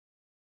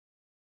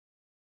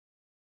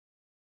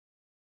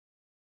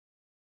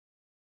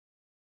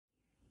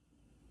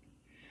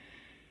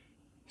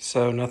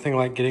So nothing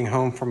like getting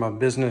home from a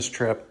business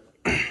trip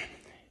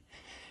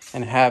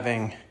and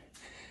having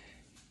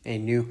a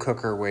new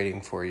cooker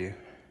waiting for you.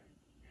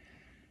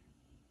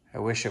 I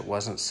wish it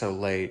wasn't so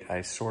late.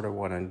 I sort of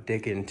want to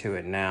dig into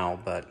it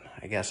now, but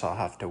I guess I'll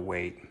have to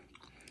wait.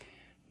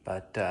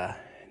 But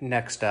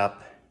next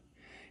up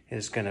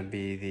is going to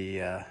be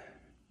the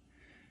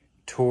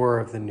tour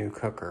of the new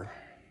cooker.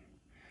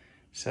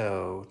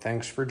 So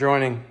thanks for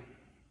joining.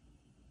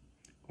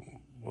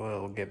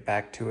 We'll get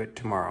back to it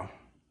tomorrow.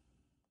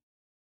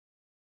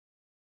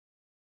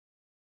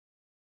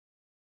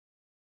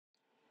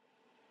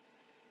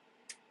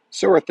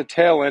 So we're at the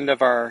tail end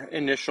of our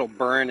initial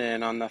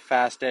burn-in on the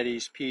Fast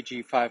Eddy's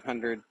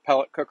PG500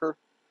 pellet cooker.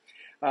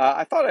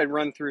 I thought I'd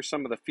run through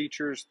some of the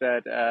features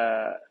that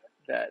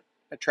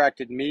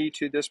attracted me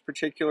to this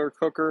particular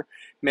cooker.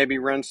 Maybe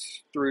run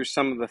through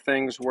some of the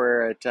things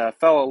where it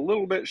fell a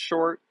little bit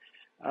short,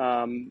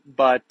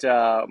 but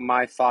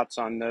my thoughts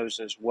on those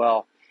as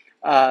well.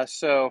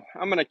 So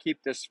I'm going to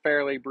keep this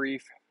fairly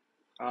brief,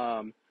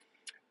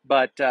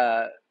 but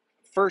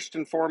first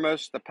and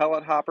foremost, the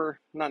pellet hopper,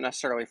 not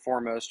necessarily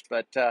foremost,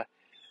 but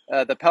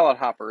the pellet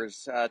hopper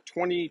is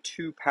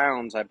 22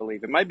 pounds, I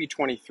believe. It might be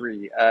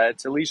 23.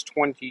 It's at least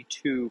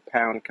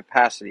 22-pound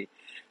capacity.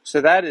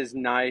 So that is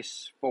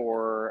nice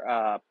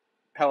for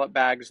pellet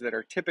bags that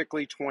are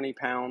typically 20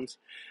 pounds.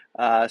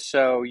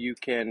 So you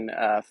can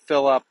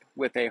fill up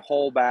with a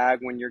whole bag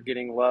when you're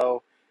getting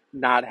low,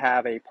 not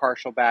have a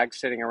partial bag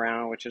sitting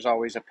around, which is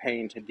always a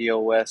pain to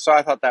deal with. So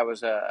I thought that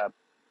was a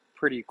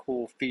pretty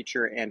cool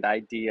feature and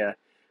idea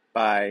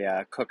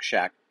by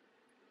Cookshack.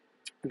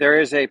 There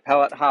is a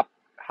pellet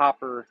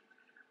hopper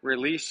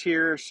release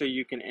here, so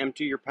you can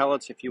empty your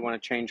pellets if you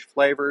want to change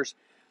flavors.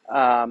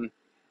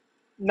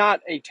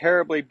 Not a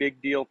terribly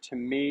big deal to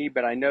me,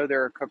 but I know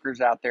there are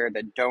cookers out there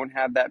that don't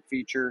have that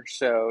feature,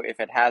 so if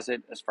it has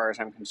it, as far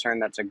as I'm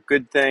concerned, that's a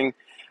good thing.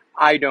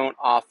 I don't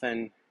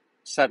often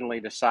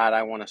suddenly decide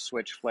I want to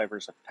switch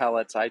flavors of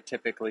pellets. I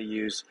typically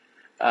use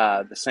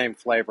the same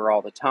flavor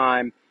all the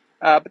time,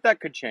 but that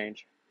could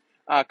change.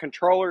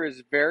 Controller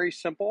is very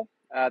simple.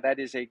 That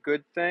is a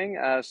good thing.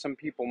 Some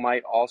people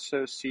might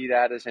also see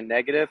that as a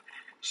negative.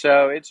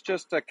 So it's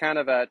just a kind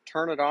of a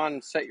turn it on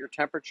and set your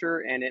temperature,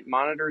 and it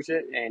monitors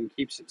it and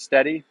keeps it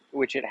steady,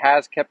 which it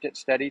has kept it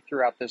steady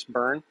throughout this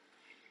burn,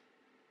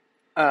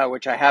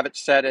 which I have it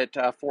set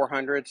at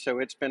 400. So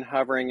it's been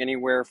hovering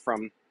anywhere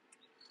from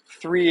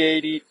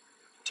 380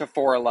 to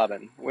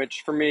 411,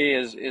 which for me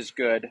is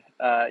good.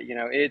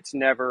 It's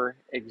never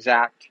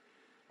exact.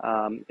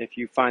 If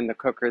you find the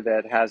cooker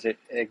that has it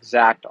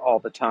exact all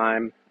the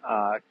time,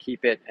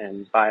 keep it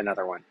and buy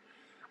another one.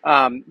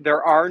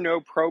 There are no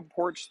probe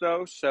ports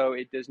though, so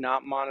it does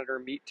not monitor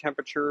meat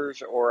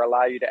temperatures or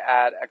allow you to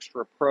add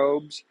extra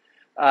probes.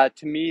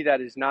 To me,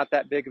 that is not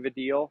that big of a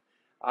deal.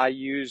 I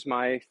use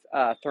my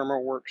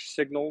ThermoWorks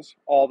signals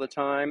all the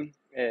time.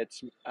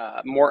 It's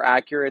more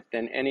accurate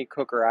than any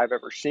cooker I've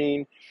ever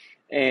seen.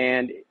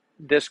 And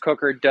this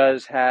cooker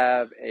does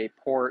have a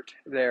port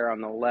there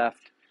on the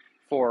left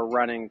for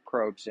running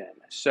probes in.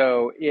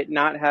 So it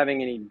not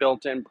having any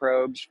built-in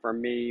probes for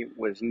me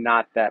was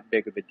not that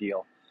big of a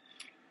deal.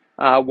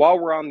 While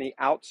we're on the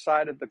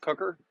outside of the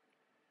cooker,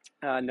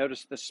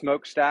 notice the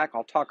smokestack.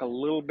 I'll talk a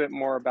little bit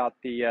more about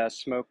the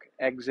smoke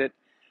exit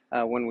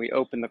when we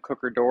open the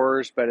cooker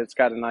doors, but it's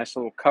got a nice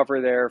little cover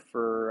there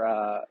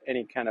for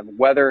any kind of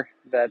weather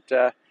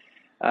that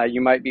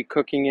you might be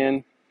cooking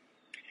in.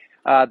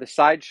 The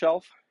side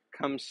shelf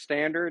comes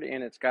standard,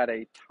 and it's got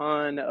a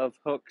ton of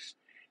hooks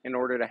in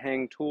order to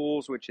hang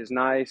tools, which is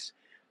nice.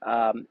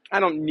 I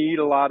don't need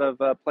a lot of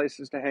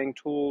places to hang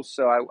tools,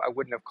 so I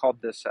wouldn't have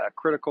called this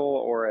critical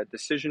or a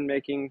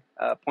decision-making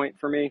point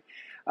for me,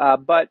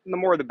 but the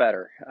more the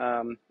better.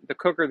 The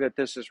cooker that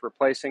this is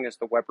replacing is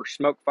the Weber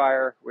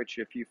Smokefire, which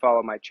if you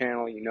follow my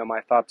channel, you know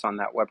my thoughts on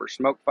that Weber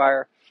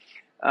Smokefire,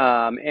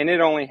 and it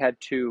only had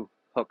 2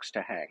 hooks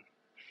to hang.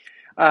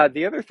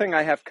 The other thing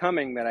I have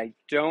coming that I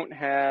don't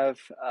have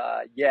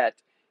yet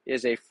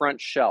is a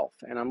front shelf,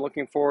 and I'm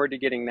looking forward to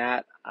getting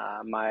that.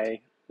 My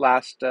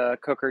last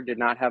cooker did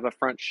not have a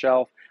front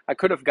shelf. I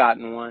could have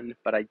gotten one,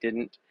 but I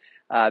didn't.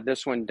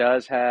 This one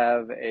does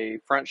have a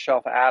front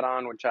shelf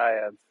add-on, which I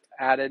have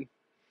added.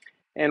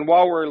 And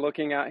while we're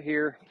looking out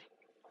here,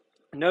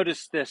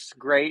 notice this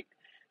grate.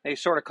 They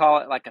sort of call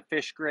it like a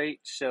fish grate.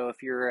 So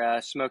if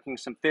you're smoking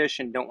some fish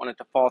and don't want it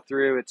to fall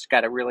through, it's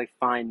got a really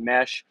fine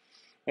mesh.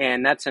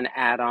 And that's an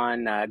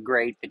add-on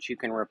grate that you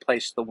can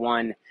replace the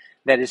one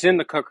that is in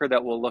the cooker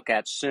that we'll look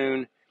at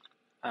soon.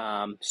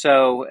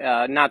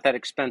 So not that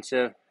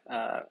expensive.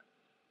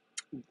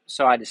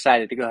 So I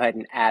decided to go ahead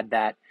and add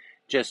that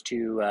just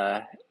to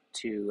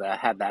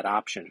have that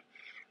option.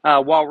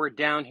 While we're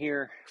down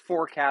here,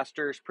 4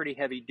 casters, pretty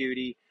heavy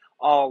duty,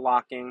 all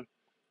locking,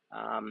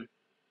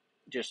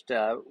 just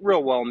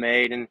real well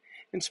made. And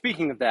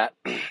speaking of that,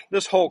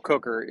 this whole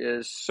cooker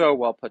is so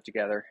well put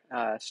together.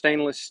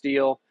 Stainless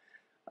steel,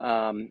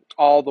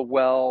 all the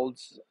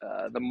welds,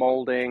 the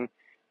molding,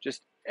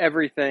 just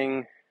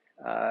everything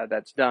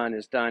that's done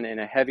is done in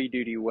a heavy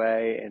duty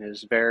way and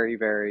is very,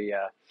 very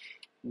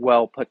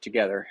well put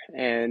together.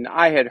 And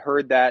I had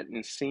heard that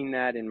and seen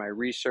that in my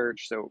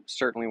research, so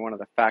certainly one of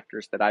the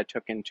factors that I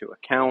took into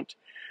account.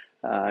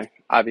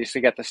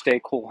 Obviously got the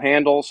stay cool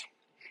handles.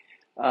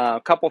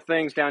 A couple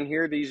things down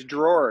here, these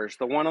drawers.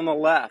 The one on the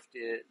left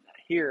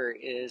here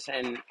is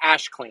an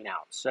ash clean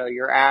out. So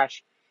your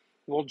ash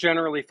will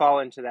generally fall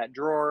into that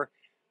drawer,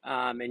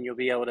 and you'll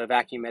be able to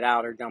vacuum it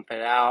out or dump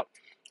it out.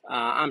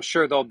 I'm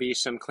sure there'll be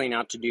some clean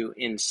out to do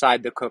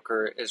inside the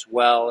cooker as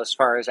well as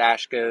far as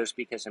ash goes,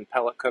 because in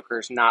pellet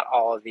cookers, not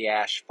all of the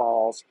ash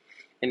falls,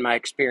 in my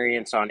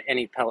experience, on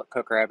any pellet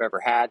cooker I've ever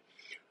had.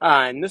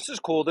 And this is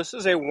cool. This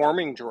is a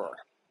warming drawer.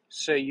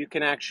 So you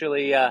can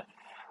actually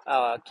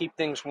keep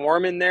things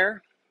warm in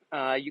there.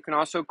 You can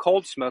also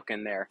cold smoke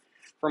in there.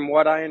 From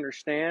what I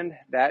understand,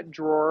 that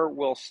drawer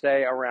will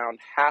stay around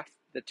half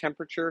the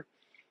temperature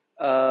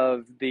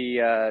of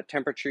the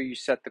temperature you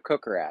set the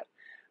cooker at.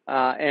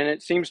 And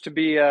it seems to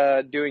be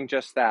doing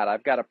just that.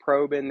 I've got a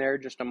probe in there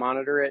just to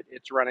monitor it.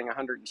 It's running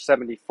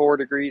 174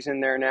 degrees in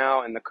there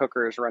now, and the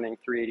cooker is running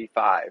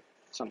 385,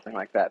 something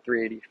like that,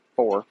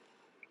 384.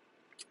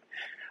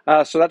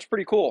 So that's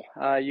pretty cool.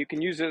 You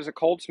can use it as a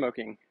cold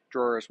smoking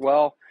drawer as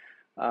well.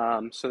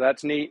 So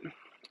that's neat.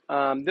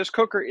 This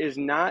cooker is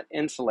not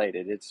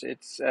insulated.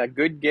 It's a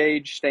good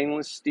gauge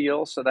stainless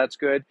steel, so that's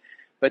good,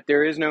 but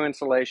there is no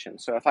insulation.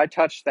 So if I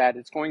touch that,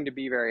 it's going to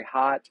be very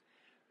hot.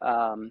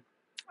 Um,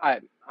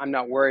 I'm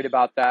not worried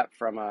about that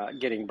from a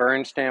getting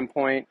burned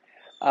standpoint.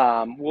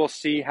 We'll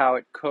see how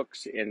it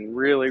cooks in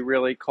really,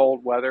 really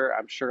cold weather.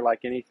 I'm sure,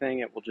 like anything,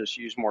 it will just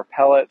use more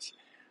pellets.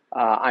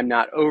 I'm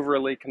not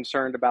overly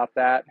concerned about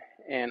that.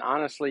 And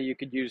honestly, you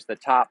could use the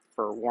top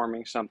for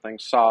warming something,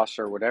 sauce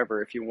or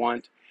whatever, if you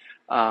want,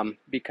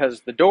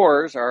 because the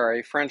doors are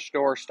a French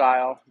door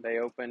style. They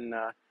open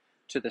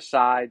to the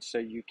side, so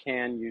you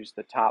can use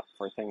the top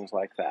for things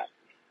like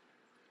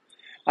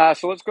that.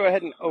 So let's go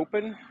ahead and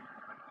open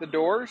the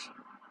doors,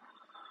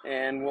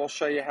 and we'll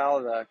show you how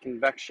the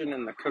convection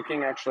and the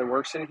cooking actually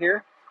works in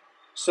here.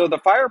 So the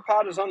fire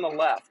pot is on the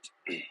left.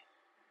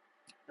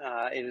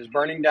 It is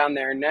burning down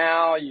there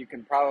now. You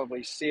can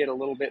probably see it a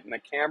little bit in the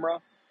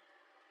camera.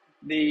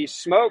 The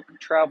smoke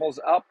travels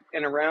up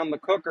and around the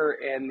cooker,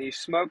 and the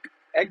smoke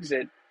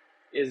exit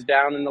is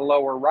down in the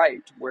lower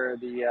right where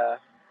the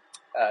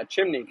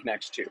chimney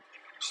connects to.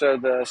 So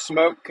the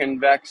smoke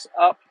convects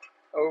up,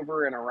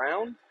 over, and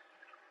around,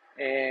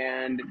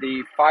 and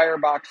the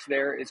firebox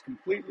there is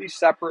completely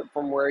separate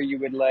from where you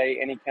would lay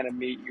any kind of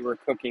meat you were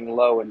cooking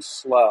low and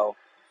slow.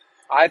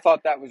 I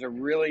thought that was a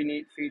really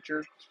neat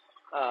feature.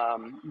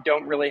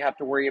 Don't really have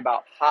to worry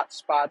about hot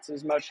spots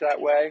as much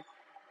that way.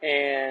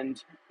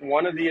 And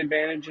one of the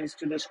advantages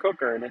to this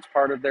cooker, and it's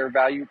part of their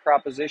value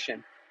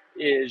proposition,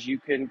 is you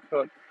can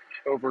cook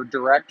over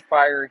direct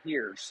fire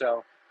here.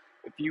 So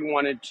if you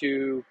wanted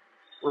to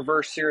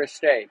reverse sear a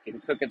steak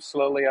and cook it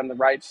slowly on the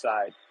right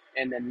side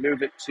and then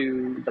move it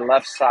to the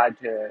left side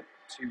to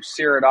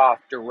sear it off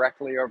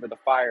directly over the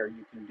fire,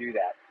 you can do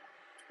that.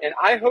 And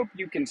I hope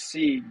you can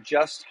see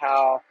just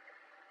how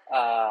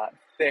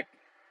thick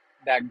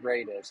that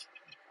grate is.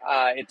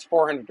 It's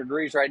 400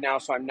 degrees right now,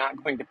 so I'm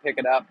not going to pick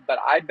it up, but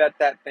I bet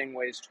that thing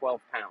weighs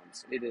 12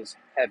 pounds. It is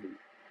heavy.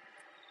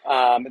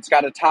 It's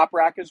got a top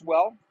rack as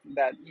well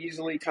that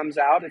easily comes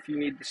out if you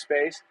need the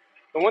space.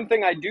 The one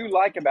thing I do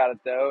like about it,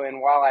 though, and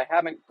while I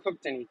haven't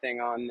cooked anything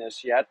on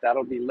this yet,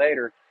 that'll be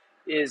later,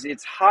 is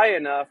it's high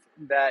enough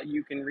that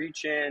you can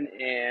reach in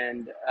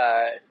and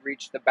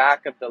reach the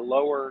back of the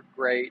lower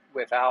grate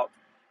without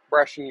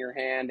brushing your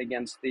hand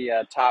against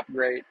the top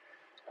grate.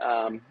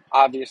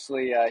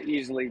 Obviously,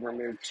 easily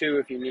remove too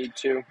if you need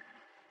to.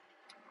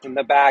 In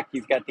the back,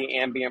 you've got the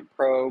ambient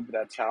probe.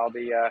 That's how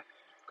the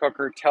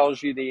cooker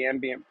tells you the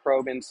ambient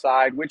probe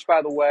inside, which,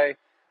 by the way,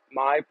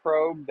 my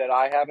probe that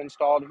I have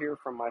installed here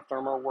from my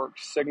ThermoWorks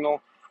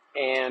Signal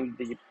and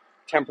the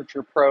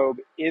temperature probe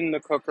in the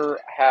cooker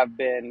have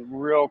been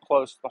real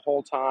close the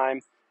whole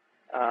time.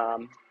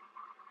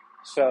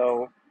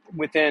 So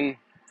within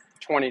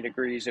 20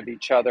 degrees of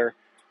each other,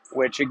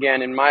 which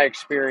again, in my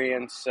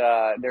experience,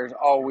 there's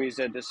always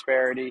a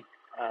disparity.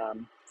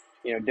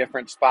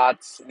 Different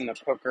spots in the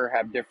cooker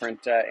have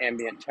different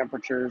ambient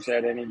temperatures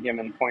at any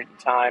given point in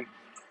time.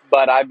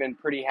 But I've been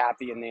pretty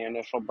happy in the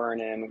initial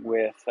burn-in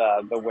with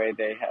the way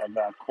they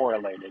have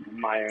correlated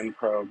my own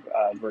probe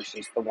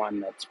versus the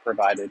one that's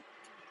provided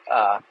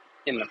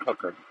in the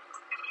cooker.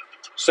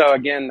 So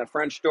again, the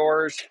French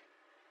doors.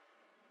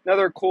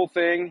 Another cool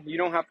thing, you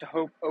don't have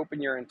to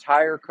open your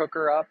entire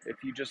cooker up.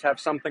 If you just have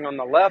something on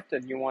the left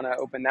and you want to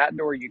open that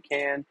door, you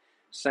can.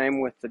 Same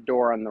with the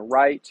door on the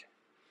right.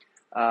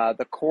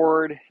 The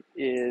cord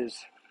is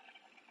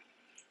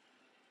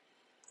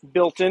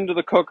built into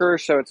the cooker,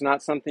 so it's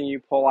not something you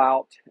pull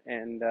out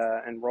and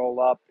roll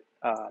up.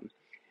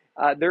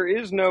 There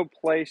is no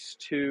place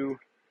to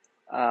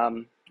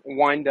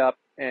wind up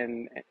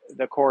and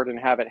the cord and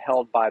have it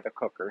held by the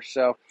cooker.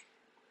 So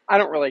I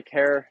don't really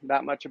care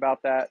that much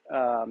about that,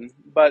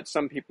 but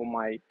some people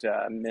might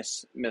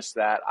miss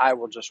that. I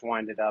will just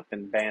wind it up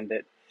and band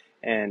it,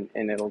 and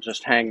it'll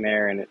just hang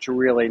there, and it's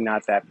really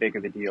not that big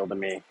of a deal to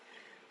me.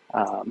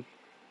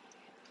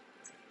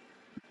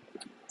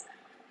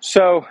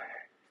 So,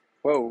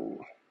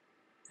 whoa,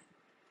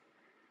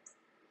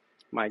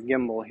 my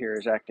gimbal here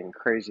is acting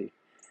crazy.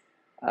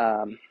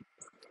 Um,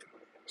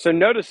 so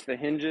notice the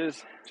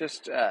hinges,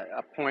 just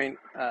a point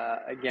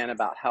again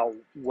about how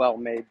well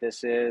made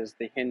this is,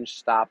 the hinge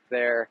stop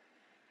there,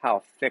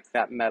 how thick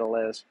that metal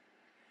is.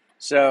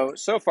 So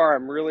far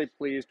I'm really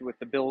pleased with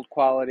the build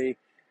quality,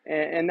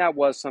 and that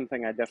was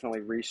something I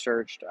definitely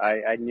researched.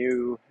 I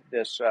knew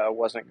this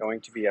wasn't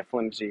going to be a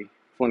flimsy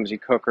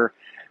cooker.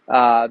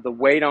 The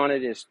weight on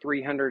it is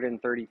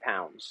 330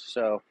 pounds,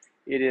 so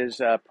it is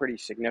pretty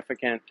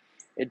significant.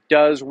 It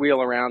does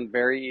wheel around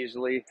very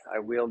easily. I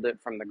wheeled it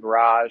from the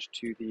garage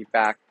to the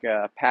back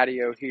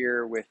patio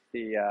here with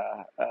the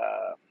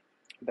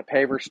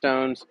paver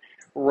stones.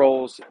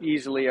 Rolls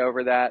easily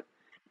over that.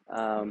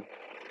 Um,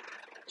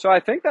 so I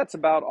think that's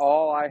about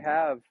all I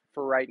have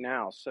for right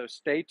now. So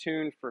stay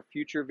tuned for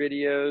future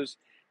videos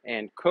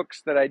and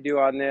cooks that I do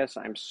on this.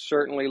 I'm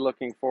certainly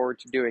looking forward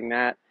to doing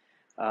that.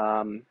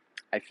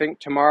 I think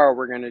tomorrow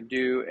we're going to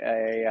do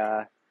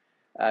a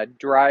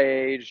dry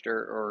aged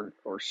or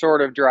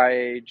sort of dry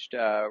aged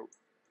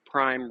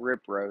prime rib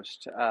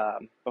roast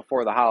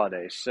before the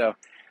holidays. So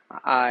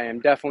I am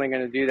definitely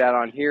going to do that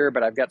on here,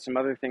 but I've got some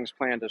other things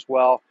planned as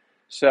well.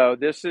 So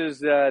this is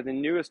the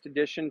newest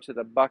addition to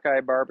the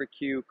BuQeye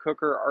BBQ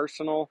cooker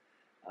arsenal.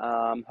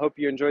 Hope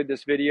you enjoyed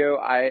this video.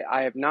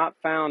 I have not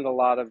found a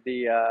lot of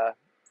the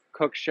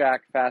Cookshack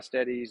Fast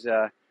Eddy's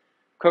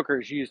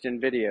cookers used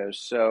in videos,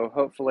 so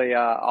hopefully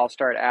I'll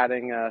start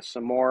adding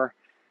some more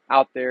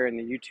out there in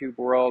the YouTube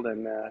world.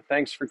 And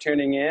thanks for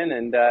tuning in,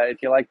 and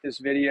if you like this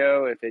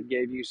video, if it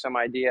gave you some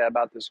idea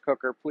about this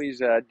cooker,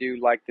 please do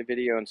like the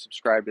video and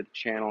subscribe to the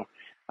channel.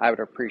 I would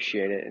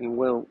appreciate it, and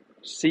we'll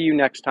see you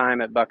next time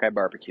at BuQeye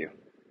BBQ.